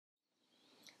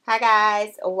Hi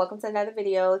guys, welcome to another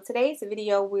video. Today's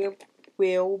video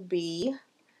will be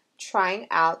trying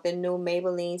out the new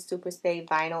Maybelline Super Stay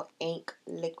Vinyl Ink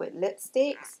Liquid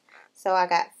Lipsticks. So I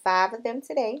got 5 of them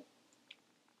today,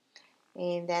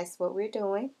 and that's what we're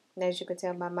doing. And as you can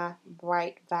tell by my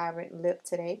bright, vibrant lip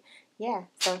today. Yeah,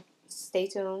 so stay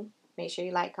tuned. Make sure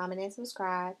you like, comment, and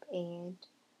subscribe, and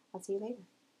I'll see you later.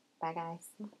 Bye guys.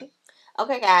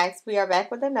 Okay guys, we are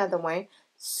back with another one.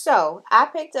 So, I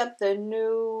picked up the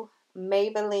new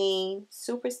Maybelline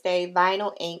Super Stay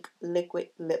Vinyl Ink Liquid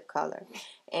Lip Color.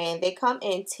 And they come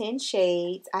in 10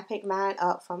 shades. I picked mine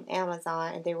up from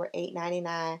Amazon and they were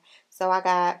 $8.99. So, I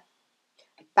got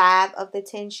 5 of the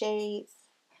 10 shades.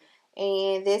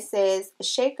 And this says,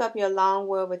 shake up your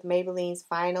Longwear with Maybelline's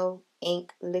Vinyl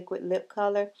Ink Liquid Lip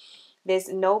Color. This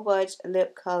no budge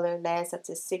lip color lasts up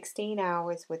to 16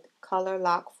 hours with color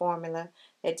lock formula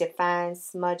that defines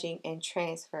smudging and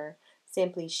transfer.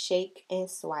 Simply shake and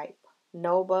swipe.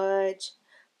 No budge,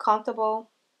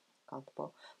 comfortable,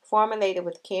 formulated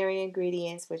with caring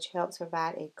ingredients which helps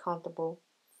provide a comfortable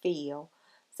feel.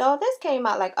 So this came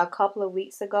out like a couple of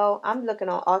weeks ago. I'm looking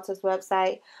on Ulta's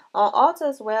website. On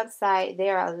Ulta's website,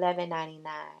 they are $11.99.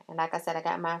 And like I said, I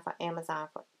got mine from Amazon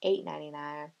for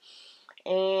 $8.99.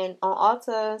 And on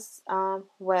Ulta's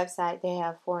website, they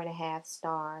have 4.5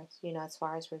 stars, as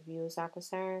far as reviews are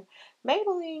concerned.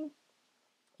 Maybelline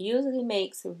usually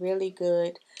makes really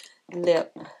good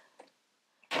lip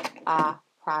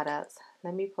products.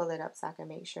 Let me pull it up so I can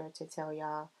make sure to tell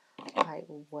y'all like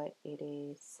what it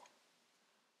is.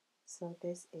 So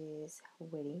this is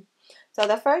Witty. So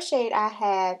the first shade I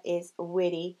have is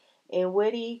Witty. And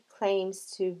Witty claims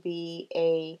to be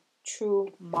a true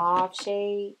mauve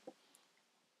shade.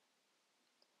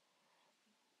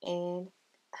 And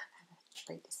I gotta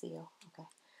break the seal. Okay.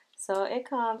 So it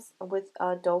comes with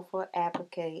a doe foot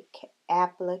applicator.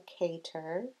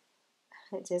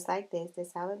 Just like this. This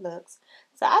is how it looks.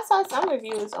 So I saw some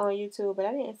reviews on YouTube, but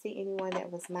I didn't see anyone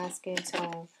that was my skin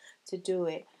tone to do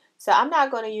it. So I'm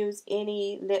not going to use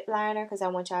any lip liner because I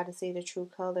want y'all to see the true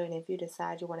color. And if you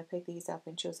decide you want to pick these up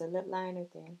and choose a lip liner,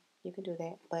 then you can do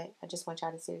that. But I just want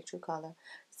y'all to see the true color.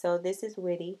 So this is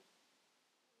Witty.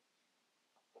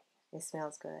 It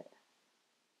smells good.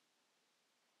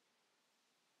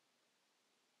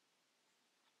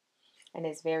 And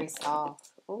it's very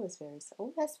soft. Oh, it's very soft.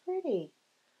 Oh, that's pretty.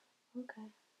 Okay.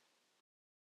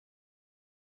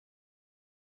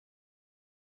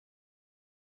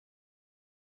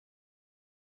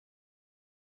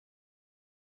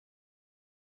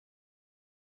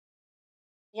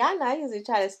 Y'all know I usually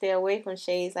try to stay away from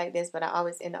shades like this, but I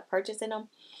always end up purchasing them.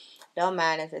 Don't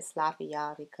mind if it's sloppy,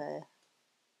 y'all, because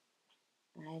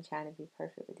I ain't trying to be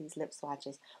perfect with these lip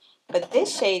swatches. But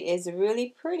this shade is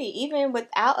really pretty. Even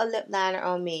without a lip liner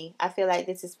on me, I feel like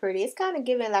this is pretty. It's kind of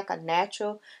giving like a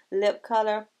natural lip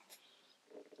color,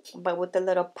 but with a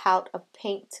little pout of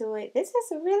pink to it. This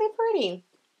is really pretty.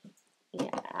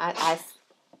 Yeah, I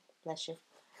bless you.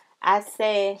 I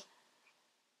say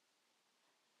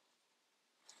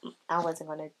I wasn't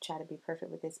going to try to be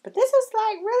perfect with this, but this is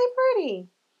like really pretty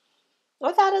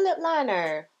without a lip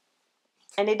liner.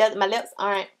 And it does, my lips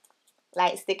aren't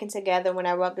like sticking together when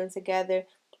I rub them together.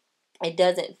 It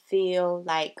doesn't feel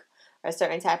like a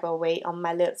certain type of weight on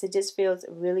my lips. It just feels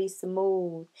really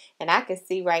smooth. And I can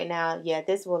see right now, yeah,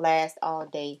 this will last all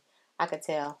day. I could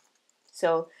tell.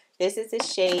 So this is the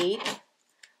shade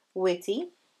Witty.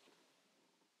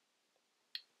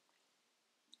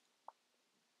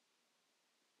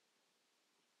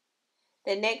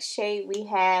 The next shade we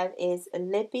have is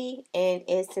Lippy, and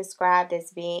it's described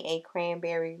as being a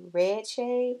cranberry red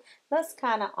shade. Looks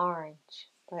kind of orange,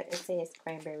 but it says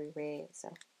cranberry red,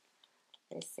 so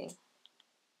let's see.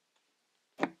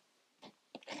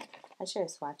 I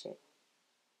should swatch it.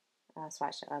 I'll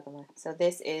swatch the other one. So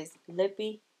this is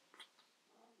Lippy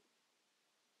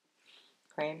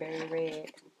Cranberry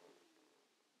Red.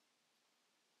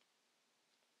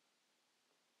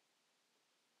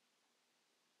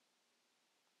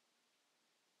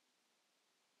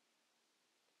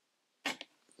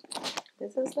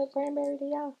 This is the cranberry to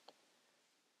y'all.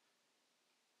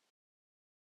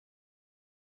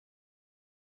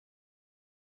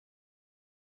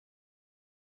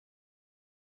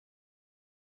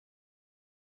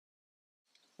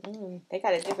 They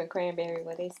got a different cranberry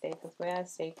where they stay, because where I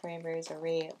stay cranberries are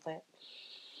red, but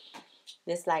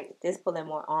this pulling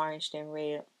more orange than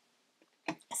red.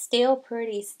 Still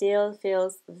pretty, still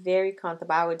feels very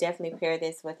comfortable. I would definitely pair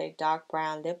this with a dark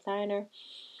brown lip liner.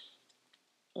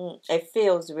 It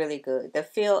feels really good. The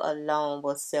feel alone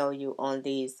will sell you on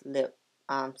these lip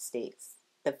sticks.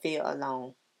 The feel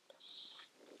alone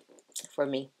for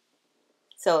me.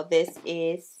 So this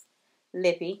is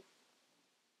Lippy.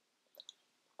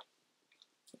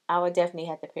 I would definitely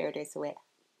have to pair this with,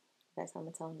 that's how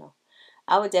I'm telling no.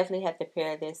 I would definitely have to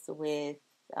pair this with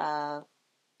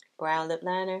brown lip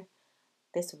liner.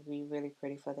 This would be really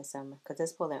pretty for the summer because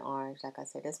it's pulling orange. Like I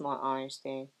said, it's more orange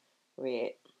than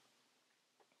red.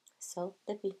 So,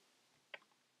 Lippy.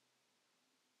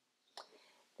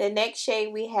 The next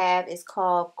shade we have is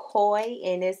called Koi,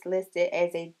 and it's listed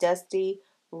as a dusty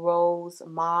rose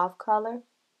mauve color.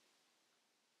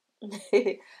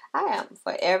 I am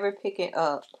forever picking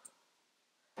up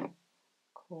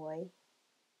Koi.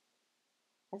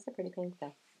 That's a pretty pink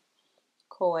though.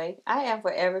 Koi. I am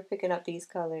forever picking up these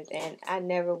colors, and I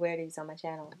never wear these on my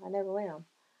channel. I never wear them.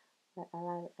 But I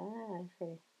like, it's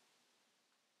pretty.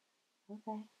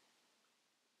 Okay.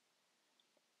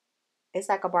 It's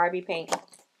like a Barbie pink.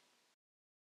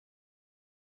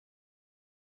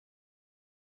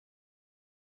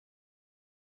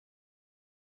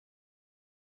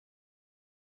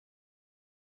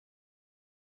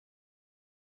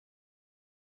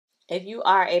 If you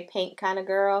are a pink kind of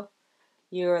girl,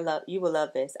 you will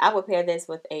love this. I would pair this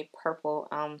with a purple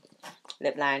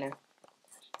lip liner.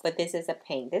 But this is a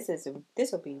pink. This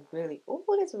will be really, ooh,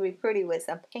 this will be pretty with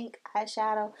some pink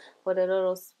eyeshadow with a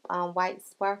little white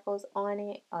sparkles on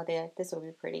it. Oh, there, this will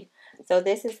be pretty. So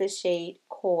this is the shade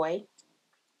Koi.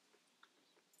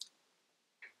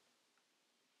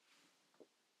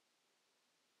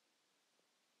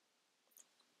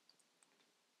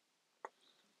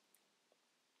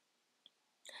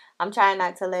 I'm trying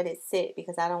not to let it sit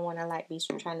because I don't want to like be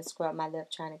trying to scrub my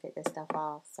lip trying to get this stuff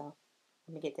off. So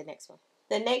let me get the next one.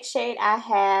 The next shade I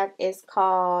have is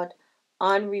called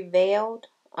Unrevealed.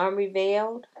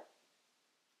 Unrevealed.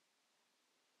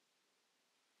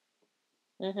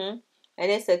 And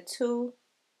it's a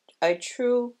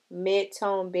true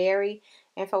mid-tone berry.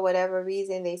 And for whatever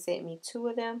reason, they sent me 2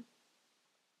 of them.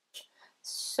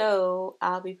 So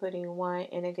I'll be putting one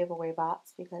in a giveaway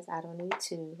box because I don't need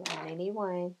 2. I only need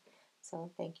 1.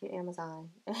 So thank you, Amazon.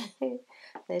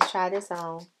 Let's try this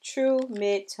on. True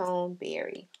mid-tone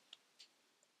berry.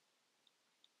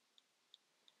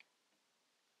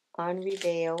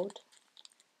 Unrevealed.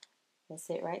 That's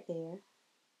it right there.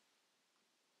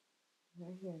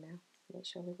 Right here now. Make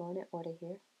sure we're going in order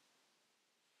here.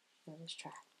 Let's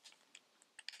try.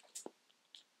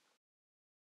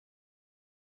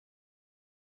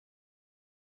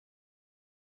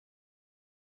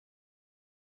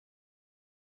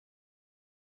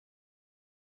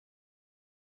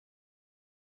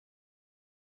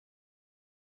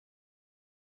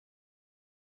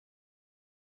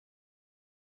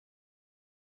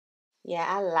 Yeah,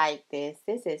 I like this.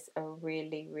 This is a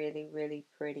really, really, really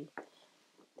pretty.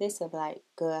 This is like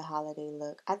good holiday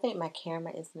look. I think my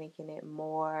camera is making it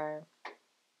more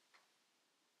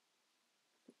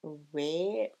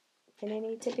red than it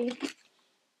need to be.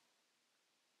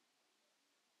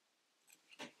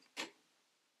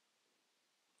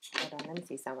 Hold on, let me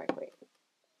see something right quick.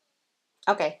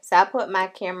 Okay, so I put my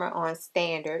camera on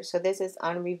standard. So this is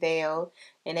Unrevealed.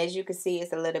 And as you can see,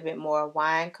 it's a little bit more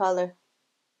wine color.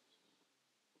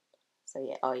 So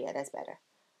yeah, oh yeah, that's better.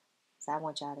 So I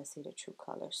want y'all to see the true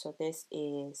color. So this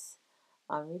is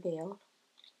Unrevealed.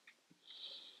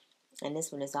 And this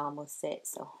one is almost set.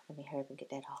 So let me hurry up and get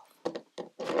that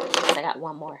off. I got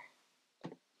one more.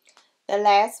 The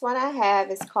last one I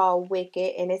have is called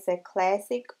Wicked. And it's a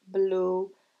classic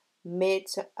blue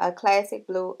classic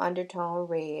blue undertone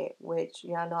red, which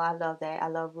y'all know I love that. I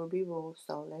love Ruby Rule,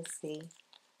 so let's see.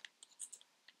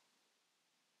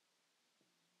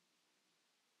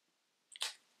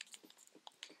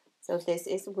 So this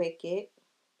is Wicked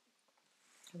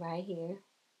right here.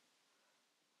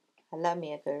 I love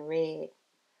me a good red.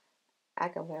 I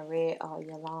can wear red all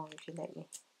year long if you let me.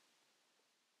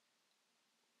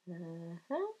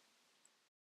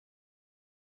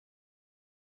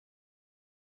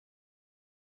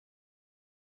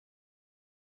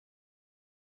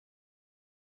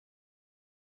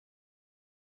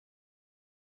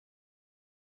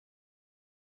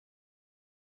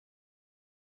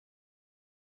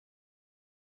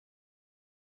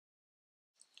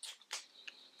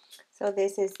 So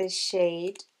this is the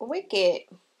shade Wicked.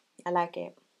 I like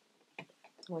it.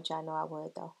 Which I know I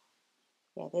would though.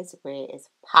 Yeah, this red is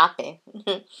popping.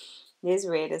 This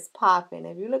red is popping.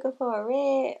 If you're looking for a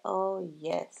red, oh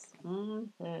yes.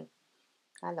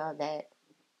 I love that.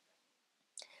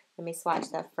 Let me swatch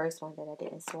that first one that I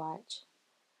didn't swatch.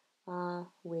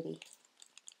 Witty.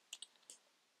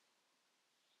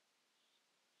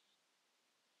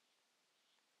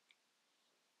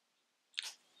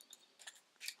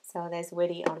 So that's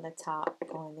Witty on the top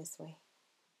going this way.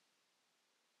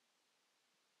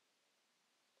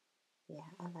 Yeah,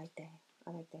 I like that.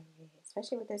 I like that red,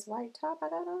 especially with this white top I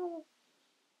got on.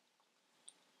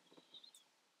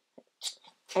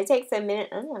 It takes a minute.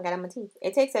 Oh, I got on my teeth.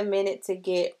 It takes a minute to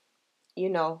get, you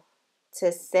know,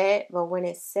 to set, but when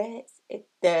it sets,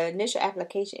 the initial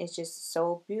application is just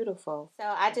so beautiful. So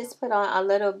I just put on a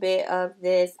little bit of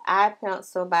this eye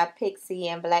pencil by Pixie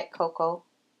and Black Cocoa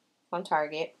from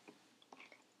Target.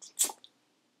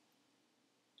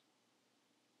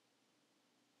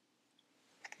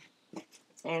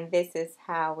 And this is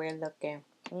how we're looking.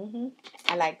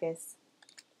 I like this.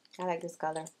 I like this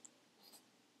color.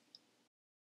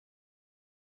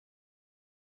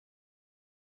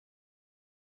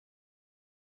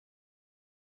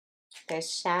 The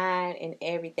shine and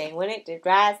everything. When it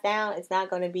dries down, it's not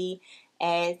going to be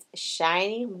as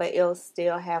shiny, but it'll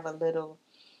still have a little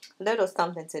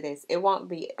something to this. It won't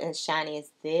be as shiny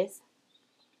as this.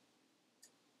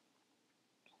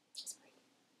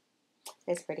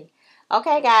 It's pretty.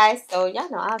 Okay, guys. So, y'all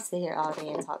know I'll sit here all day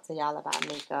and talk to y'all about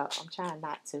makeup. I'm trying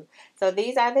not to. So,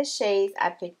 these are the shades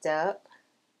I picked up.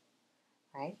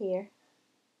 Right here.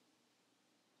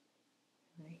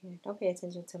 Right here. Don't pay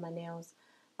attention to my nails.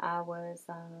 I was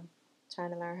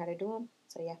trying to learn how to do them.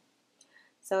 So, yeah.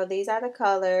 So, these are the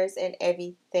colors and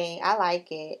everything. I like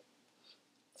it.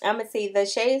 I'm going to see the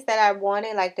shades that I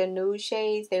wanted, like the nude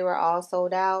shades, they were all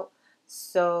sold out.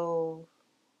 So,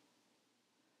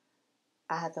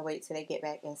 I have to wait till they get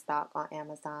back in stock on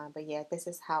Amazon. But yeah, this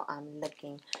is how I'm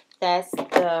looking. That's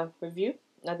the review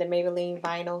of the Maybelline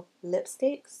vinyl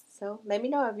lipsticks. So let me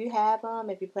know if you have them,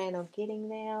 if you plan on getting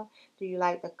them. Do you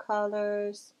like the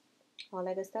colors? All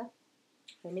that good stuff.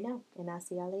 Let me know. And I'll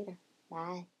see y'all later.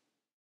 Bye.